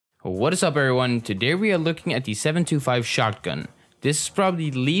What is up everyone, today we are looking at the 725 shotgun. This is probably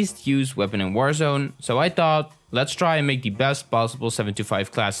the least used weapon in Warzone, so I thought, let's try and make the best possible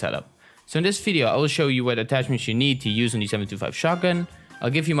 725 class setup. So in this video I will show you what attachments you need to use on the 725 shotgun. I'll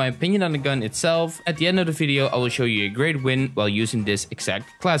give you my opinion on the gun itself. At the end of the video I will show you a great win while using this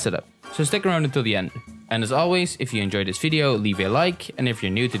exact class setup. So stick around until the end. And as always, if you enjoyed this video, leave a like, and if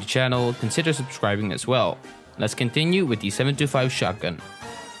you're new to the channel, consider subscribing as well. Let's continue with the 725 shotgun.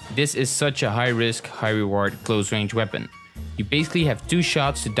 This is such a high risk, high reward, close range weapon. You basically have 2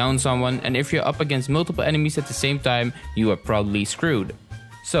 shots to down someone, and if you're up against multiple enemies at the same time, you are probably screwed.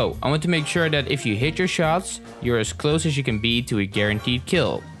 So, I want to make sure that if you hit your shots, you're as close as you can be to a guaranteed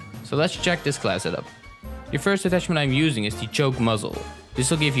kill. So let's check this class setup. The first attachment I'm using is the choke muzzle.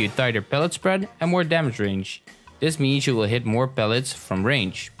 This will give you a tighter pellet spread and more damage range. This means you will hit more pellets from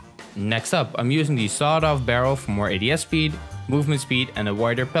range. Next up, I'm using the sawed-off barrel for more ADS speed, movement speed and a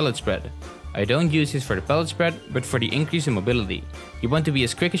wider pellet spread. I don't use this for the pellet spread, but for the increase in mobility. You want to be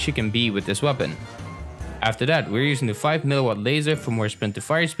as quick as you can be with this weapon. After that, we're using the 5mW laser for more sprint to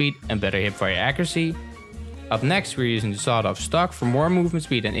fire speed and better hip fire accuracy. Up next, we're using the sawed-off stock for more movement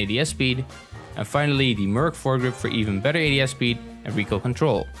speed and ADS speed. And finally, the Merc foregrip for even better ADS speed and recoil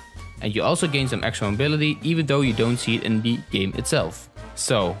control. And you also gain some extra mobility even though you don't see it in the game itself.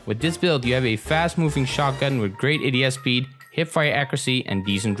 So, with this build you have a fast moving shotgun with great ADS speed, hip fire accuracy and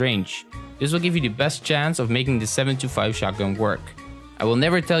decent range. This will give you the best chance of making the 725 shotgun work. I will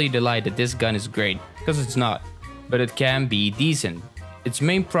never tell you the lie that this gun is great, because it's not. But it can be decent. Its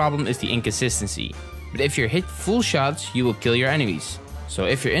main problem is the inconsistency. But if you hit full shots, you will kill your enemies. So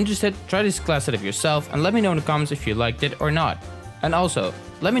if you're interested, try this class setup yourself and let me know in the comments if you liked it or not. And also,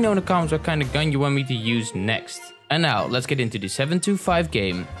 let me know in the comments what kind of gun you want me to use next. And now, let's get into the 725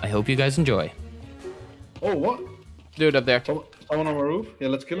 game. I hope you guys enjoy. Oh, what? Dude up there. Someone on my roof? Yeah,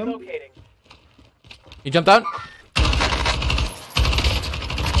 let's kill him. You jumped out?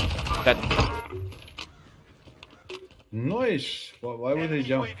 That. Nice. Why would he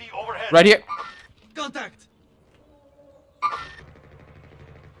jump? Right here. Contact.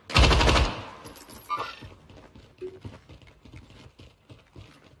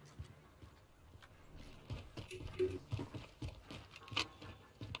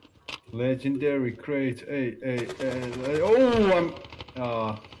 Legendary crate. Hey.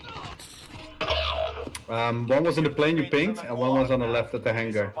 Oh, one was in the plane you pinged, and one was on the left at the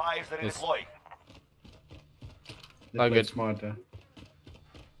hangar. Yes. They Good. Smarter.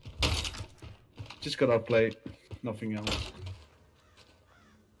 Just got outplayed. Nothing else.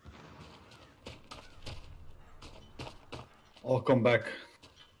 I'll come back.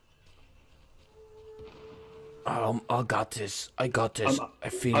 I got this. I got this. I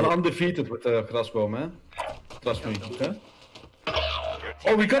feel I'm it. undefeated with the crossbow, man. Trust me. Okay?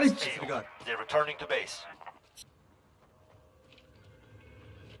 Oh, we got it! They're returning to base.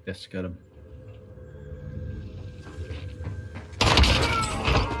 Yes, got him.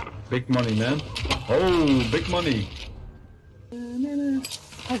 Big money, man. Oh, big money.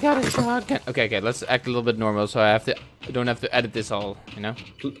 I got a shotgun. Okay, let's act a little bit normal so I don't have to edit this all, you know?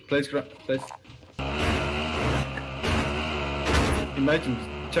 Place. Imagine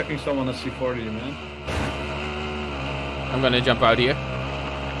checking someone at C40, man. I'm gonna jump out here.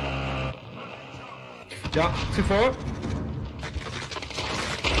 Yeah, C4.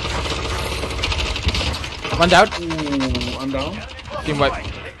 One down. Ooh, I'm down. Team wipe.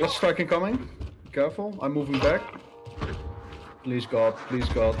 Got strike incoming. Careful, I'm moving back. Please God, please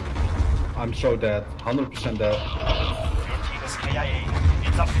God. I'm so dead. 100% dead. Your team is KIA.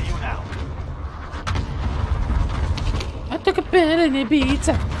 It's up to you now. I took a bit in the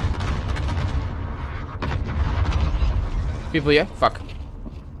pizza. People here? Fuck.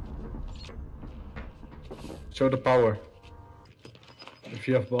 Show the power. If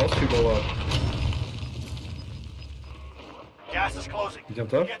you have balls, you go up. Gas is closing. You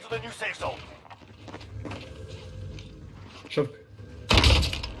jumped up? Get to the new safe zone. Shove.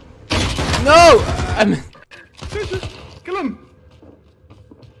 No! I'm... Kill him!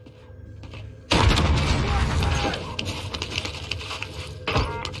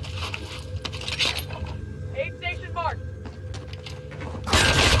 Aid station marked.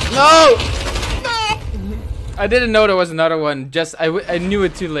 No! I didn't know there was another one. Just I knew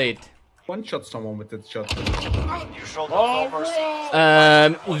it too late. One shot someone with that shot. You showed them no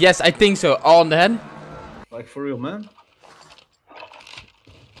mercy. Yes, I think so. All on the head. Like for real, man.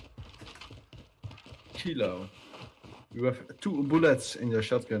 Kilo. You have 2 bullets in your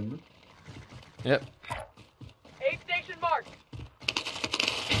shotgun. Yep. Aid station marked.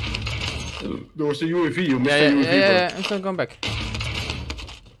 There was a UAV, you missed Yeah, the UAV. yeah, I'm still going back.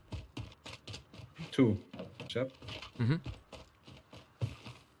 2. Yep.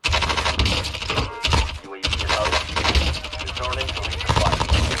 UAV is out. Returning to resupply.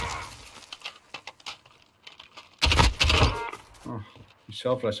 Oh, he's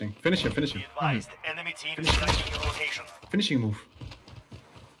self-flashing. Finish him, finish him. Be advised, enemy team is tracking your location. Finishing move.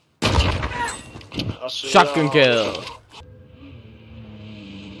 Shotgun kill.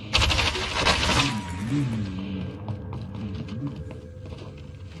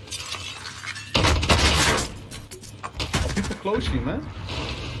 Oh, people close you, man.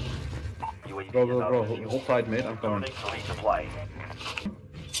 UAV Bro, is bro, out bro. of fuel. Hold tight, mate. I'm coming. Returning to resupply.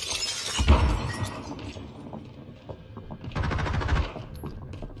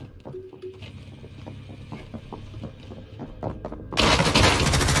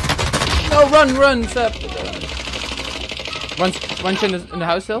 No, run, Sep. One's in the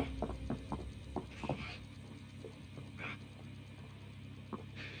house still.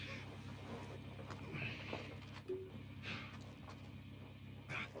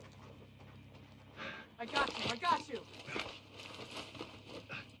 I got you. I got you.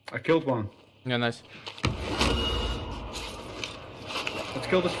 I killed one. Yeah, nice. Let's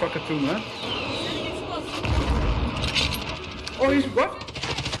kill this fucker too, man. Sending explosive. Oh, he's what?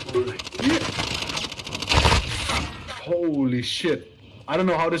 Yeah. Holy shit. I don't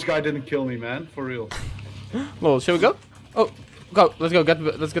know how this guy didn't kill me, man. For real. Well, shall we go? Oh, go. Let's go.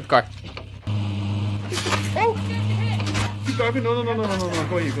 Let's get the car. Oh! Keep driving. No.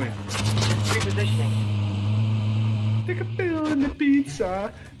 Go here, go here. Repositioning. Take a pill in the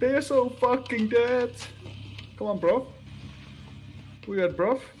pizza. They are so fucking dead. Come on, bro. We at,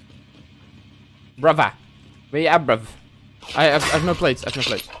 bro. Brava. Where you at, bruv? I have no plates.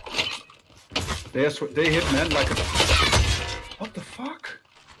 They hit, man, like a... What the fuck?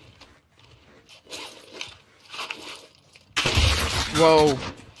 Whoa.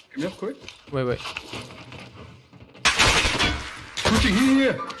 Give me up quick. Wait. Pushing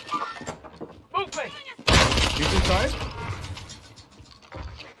here. Movement. He's inside.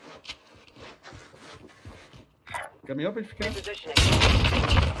 Get me up if you can.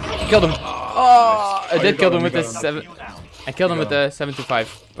 Repositioning. Killed him. Oh, I you did kill got him him, with you the got 7. You now. I killed him You with got the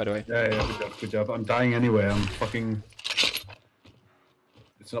 725, by the way. Yeah, good job. I'm dying anyway. I'm fucking...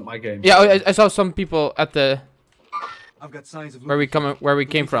 It's not my game. Yeah, I saw some people at the I've got signs of where we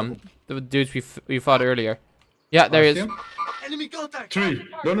came from. The dudes we fought earlier. Yeah, there he is. enemy contact. 3.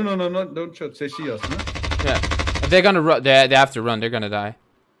 No, don't shoot. They see us, no? Yeah, if they're gonna run. They have to run. They're gonna die.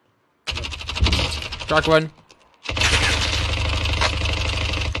 Shark one.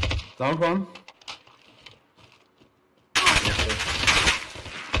 Down one.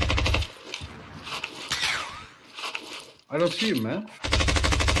 I don't see him, man.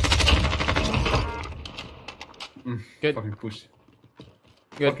 Good. Fucking pussy.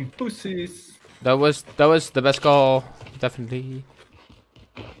 Good. Fucking pussies. That was the best call, definitely.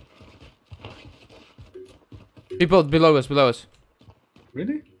 People below us.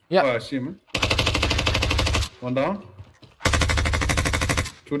 Really? Yeah. Oh, I see him, man. 1 down.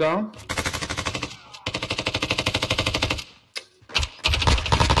 2 down.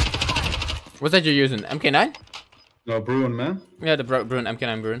 What's that you're using? MK9? No, Bruin, man. Yeah, the Bruin,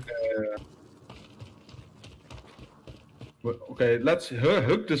 MK9 Bruin. Well, okay, let's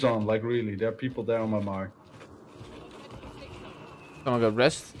hook this on, like really. There are people there on my mark. Someone got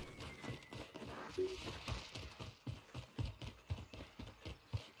rest.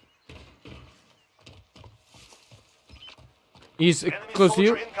 He's Enemy close to you.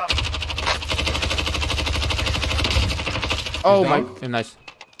 soldier incoming. Oh my, down. yeah, nice.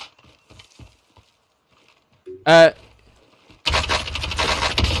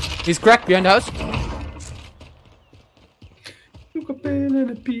 He's cracked behind the house. Look a pen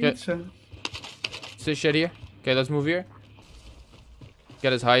and a pizza. Stay shit here. Okay, let's move here.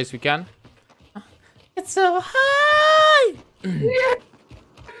 Get as high as we can. It's so high.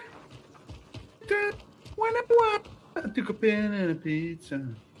 I took a pen and a pizza.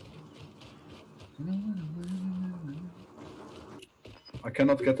 I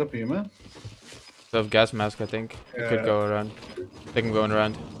cannot get up here, man. So gas mask, I think. We could Yeah. go around. They can go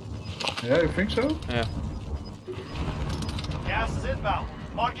around. Yeah, you think so? Yeah. Gas is inbound.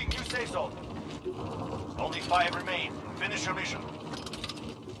 Marking new safe zone. Only 5 remain. Finish your mission.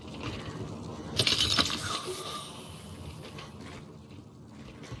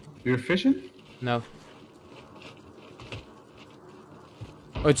 You're fishing? No.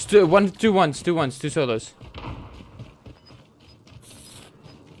 Oh, it's two solos.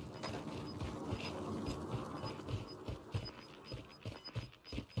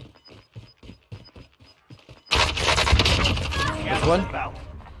 Gas One. is inbound.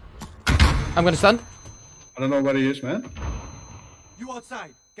 I'm gonna stun. I don't know where he is, man. You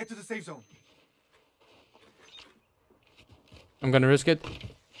outside. Get to the safe zone. I'm gonna risk it.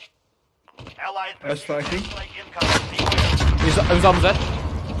 Allied Striking. strike incoming. Beware. He's almost dead.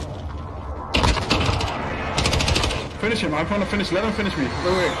 Finish him. I'm trying to finish. Let him finish me. Go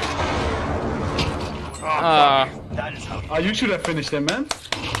away. That is how You should have finished him, man.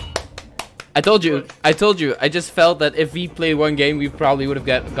 I told you. I just felt that if we played one game, we probably would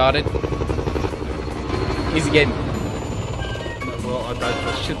have got it. Easy game. Well, I died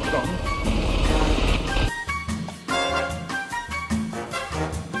for shit ton.